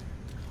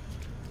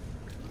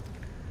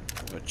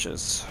 Which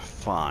is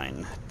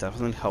fine.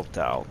 Definitely helped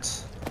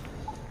out.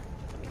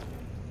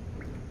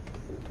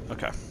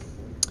 Okay.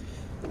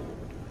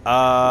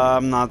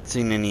 I'm not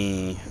seeing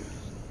any...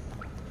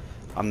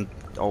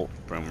 Oh,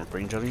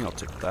 brain jelly? I'll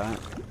take that.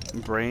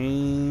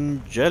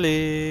 Brain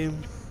jelly!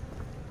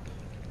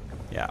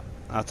 Yeah,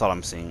 that's all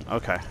I'm seeing.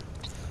 Okay.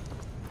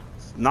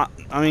 Not...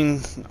 I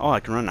mean... Oh, I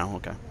can run now.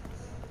 Okay.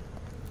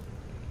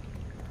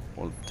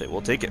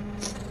 We'll take it.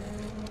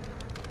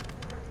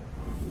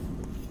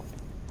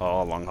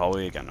 Oh, long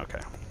hallway again.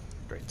 Okay,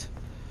 great.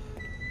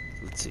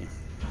 Let's see.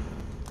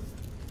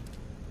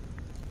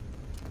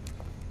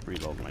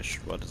 Reload my.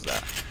 What is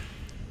that?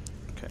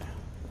 Okay.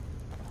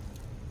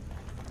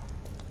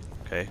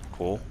 Okay,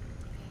 cool.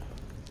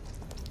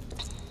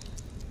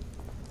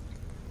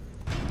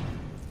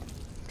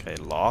 Okay,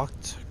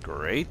 locked.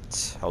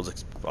 Great. I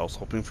was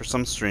hoping for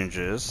some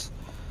syringes.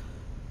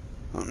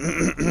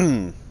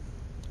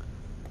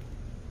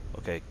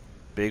 Okay,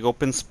 big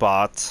open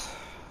spot.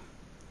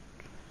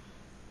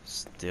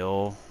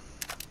 Still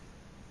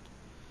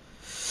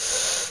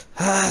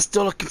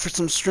looking for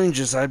some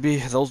syringes. I'd be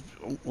those.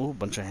 Oh,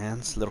 bunch of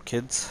hands, little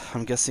kids.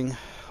 I'm guessing.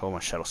 Oh, my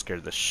shadow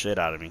scared the shit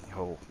out of me.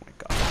 Oh my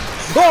god.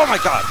 Oh my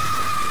god.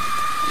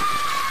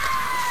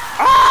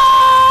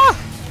 Ah!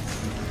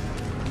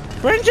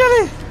 Brain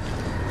jelly.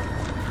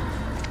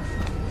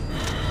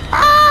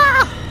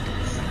 Ah!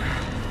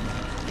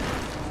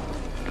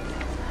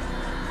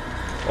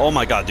 Oh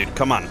my god, dude,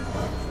 come on.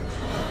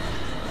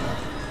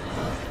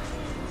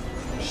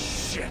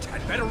 Shit,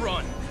 I'd better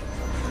run.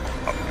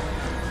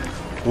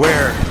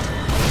 Where?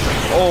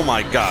 Oh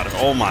my god,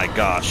 oh my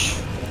gosh.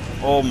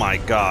 Oh my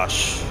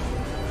gosh.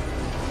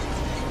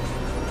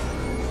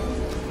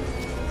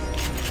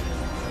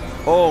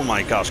 Oh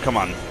my gosh, come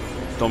on.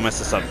 Don't mess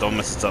this up, don't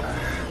mess this up.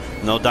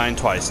 No dying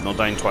twice, no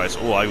dying twice.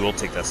 Oh, I will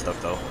take that stuff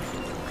though.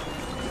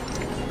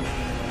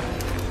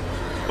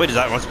 Wait,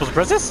 am I supposed to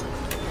press this?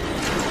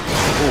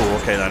 Oh,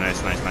 okay,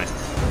 nice.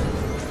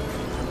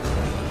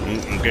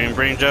 I'm getting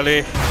brain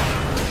jelly.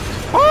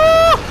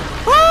 Ah!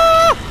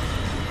 Ah!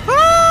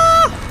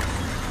 Ah!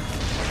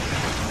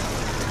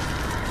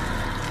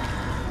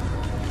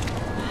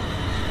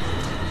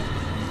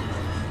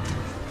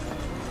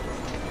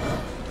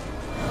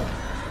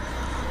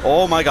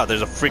 Oh my god,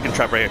 there's a freaking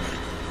trap right here.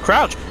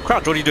 Crouch!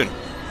 Crouch, what are you doing?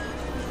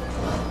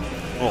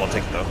 Oh, I'll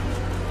take it though.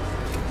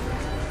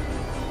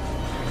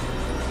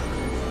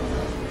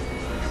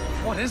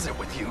 What is it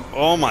with you?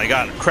 Oh my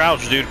god,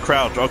 crouch, dude,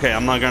 crouch. Okay,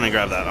 I'm not gonna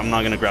grab that. I'm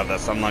not gonna grab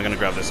this. I'm not gonna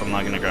grab this. I'm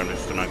not gonna grab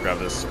this. Do not grab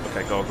this.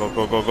 Okay, go. Go.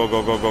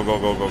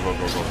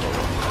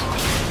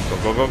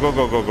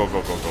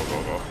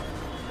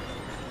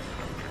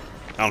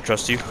 I don't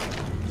trust you.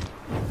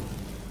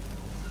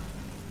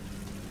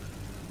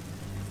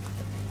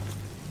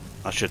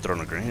 I should have thrown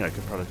a grenade. I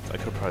could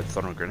have probably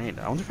thrown a grenade.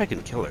 I wonder if I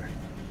can kill her.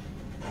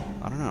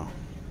 I don't know.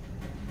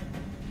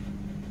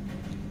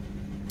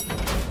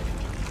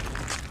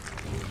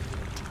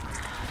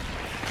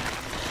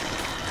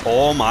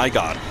 Oh my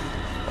god.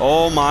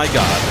 Oh my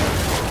god.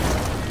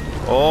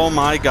 Oh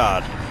my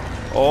god.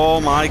 Oh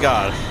my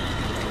god.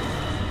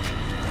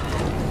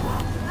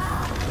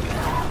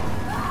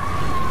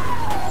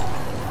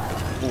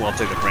 Ooh, I'll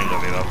take the brain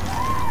jelly though.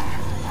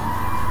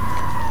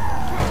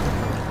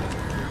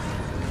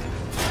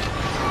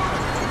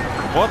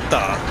 What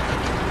the?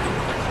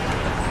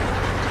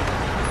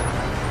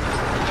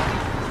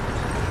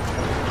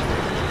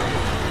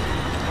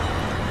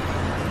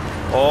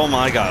 Oh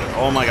my god.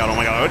 Oh my god. Oh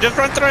my god. Just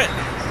run through it.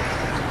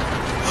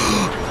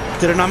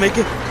 Did I not make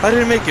it? I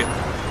didn't make it.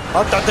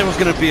 I thought there was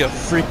gonna be a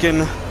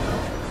freaking...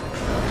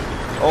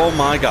 Oh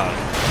my god.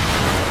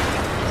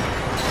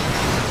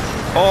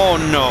 Oh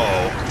no.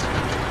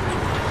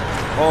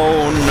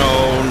 Oh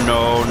no,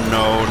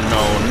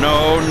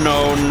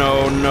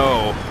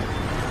 no.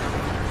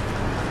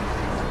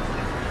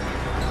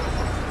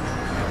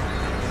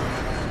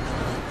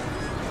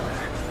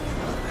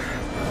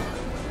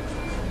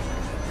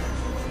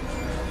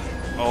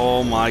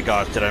 Oh my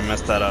gosh, did I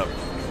mess that up?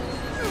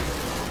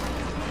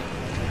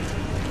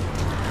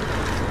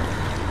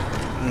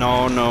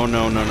 No.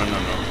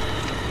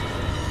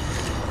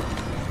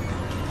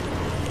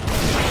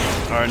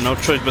 Alright, no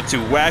choice but to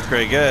whack her,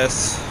 I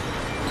guess.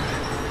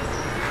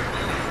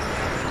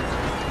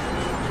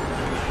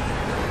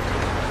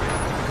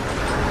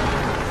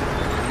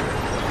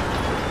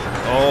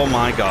 Oh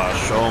my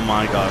gosh,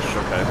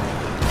 okay.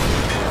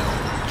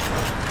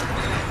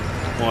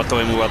 Move out the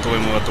way, move out the way,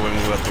 move out the way,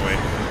 move out the way.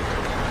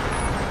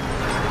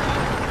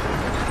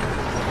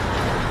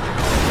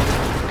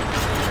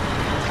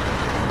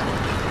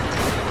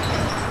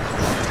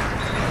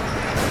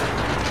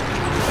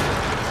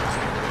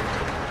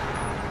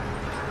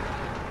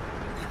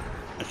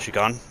 Is she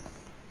gone?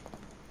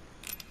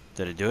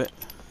 Did it do it?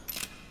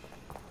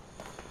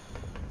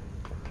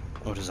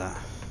 What is that?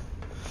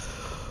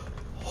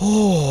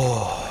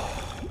 Oh.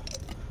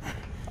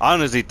 I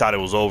honestly thought it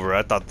was over.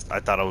 I thought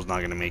I was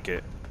not gonna make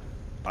it.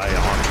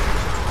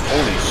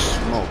 Holy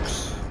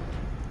smokes!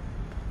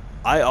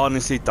 I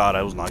honestly thought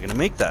I was not gonna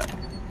make that.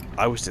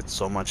 I wasted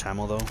so much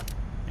ammo though.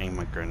 Aim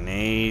my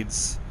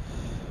grenades.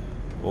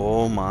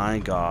 Oh my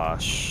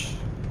gosh!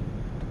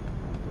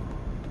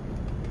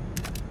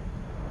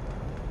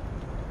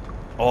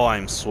 Oh,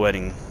 I'm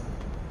sweating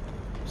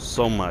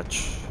so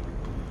much.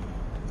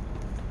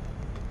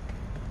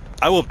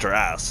 I whooped her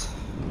ass.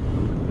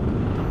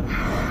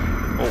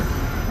 Oh.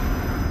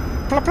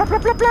 Plow, plow, plow,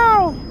 plow,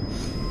 plow.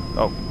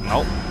 Oh,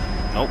 nope.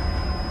 Nope.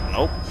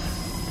 Nope.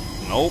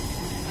 Nope.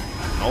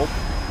 Nope.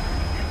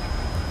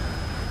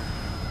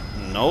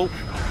 Nope.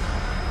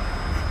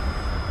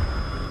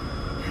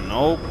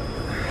 Nope.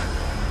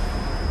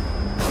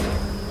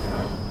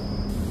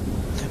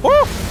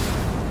 Woo!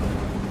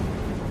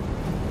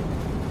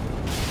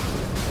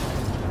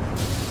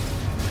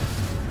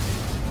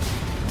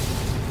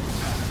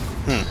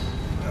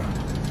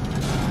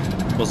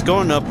 Was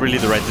going up really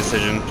the right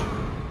decision?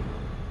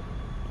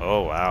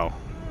 Oh, wow.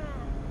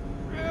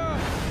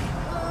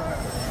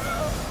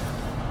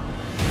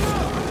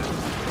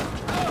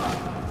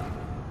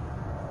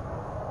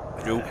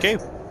 Okay.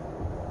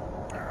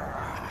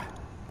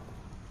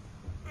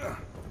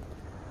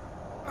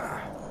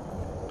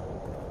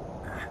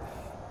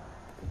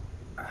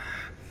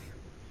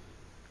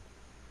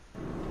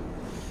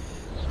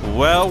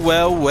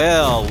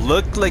 Well.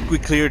 Looked like we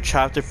cleared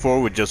Chapter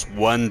 4 with just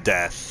one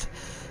death,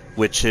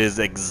 which is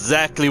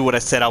exactly what I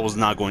said I was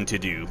not going to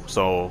do.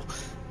 So,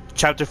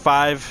 Chapter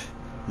 5,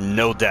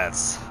 no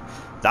deaths.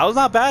 That was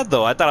not bad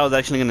though. I thought I was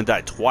actually going to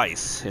die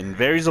twice in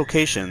various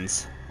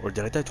occasions. Or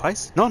did I die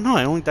twice? No,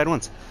 I only died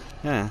once.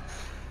 Yeah.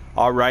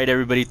 Alright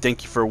everybody,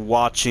 thank you for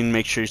watching.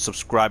 Make sure you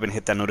subscribe and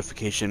hit that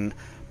notification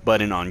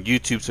button on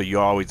YouTube so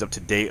you're always up to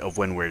date of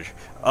when we're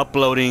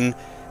uploading.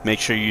 Make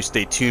sure you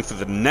stay tuned for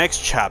the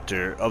next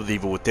chapter of The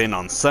Evil Within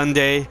on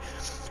Sunday.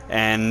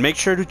 And make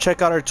sure to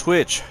check out our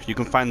Twitch. You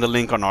can find the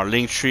link on our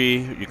link tree.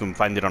 You can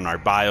find it on our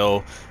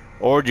bio.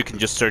 Or you can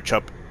just search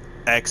up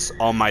X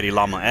Almighty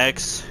Llama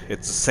X.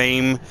 It's the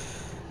same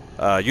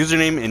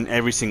username in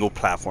every single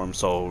platform.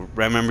 So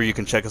remember, you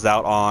can check us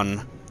out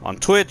on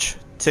Twitch,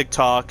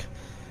 TikTok,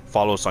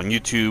 follow us on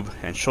YouTube,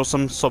 and show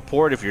some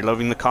support if you're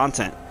loving the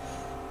content.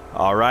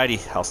 Alrighty,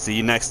 I'll see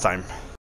you next time.